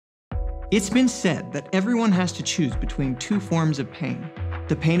It's been said that everyone has to choose between two forms of pain,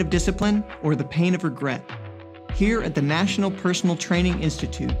 the pain of discipline or the pain of regret. Here at the National Personal Training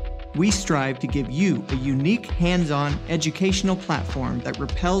Institute, we strive to give you a unique hands-on educational platform that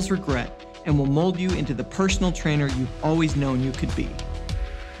repels regret and will mold you into the personal trainer you've always known you could be.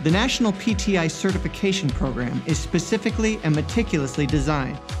 The National PTI Certification Program is specifically and meticulously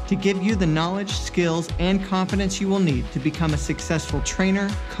designed to give you the knowledge, skills, and confidence you will need to become a successful trainer,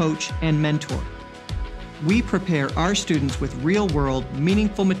 coach, and mentor. We prepare our students with real-world,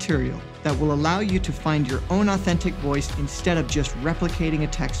 meaningful material that will allow you to find your own authentic voice instead of just replicating a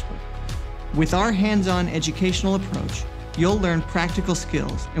textbook. With our hands-on educational approach, you'll learn practical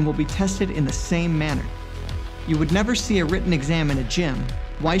skills and will be tested in the same manner. You would never see a written exam in a gym.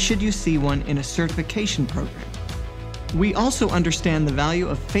 Why should you see one in a certification program? We also understand the value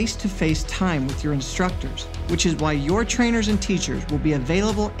of face-to-face time with your instructors, which is why your trainers and teachers will be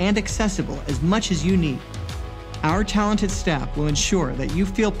available and accessible as much as you need. Our talented staff will ensure that you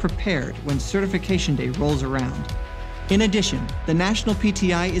feel prepared when certification day rolls around. In addition, the National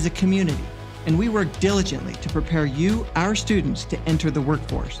PTI is a community, and we work diligently to prepare you, our students, to enter the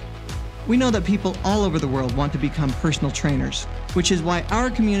workforce. We know that people all over the world want to become personal trainers, which is why our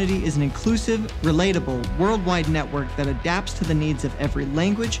community is an inclusive, relatable, worldwide network that adapts to the needs of every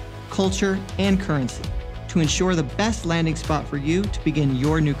language, culture, and currency to ensure the best landing spot for you to begin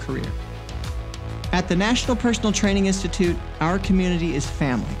your new career. At the National Personal Training Institute, our community is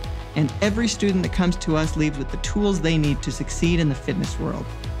family, and every student that comes to us leaves with the tools they need to succeed in the fitness world.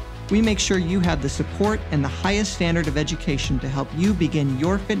 We make sure you have the support and the highest standard of education to help you begin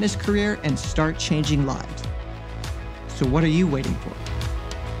your fitness career and start changing lives. So what are you waiting for?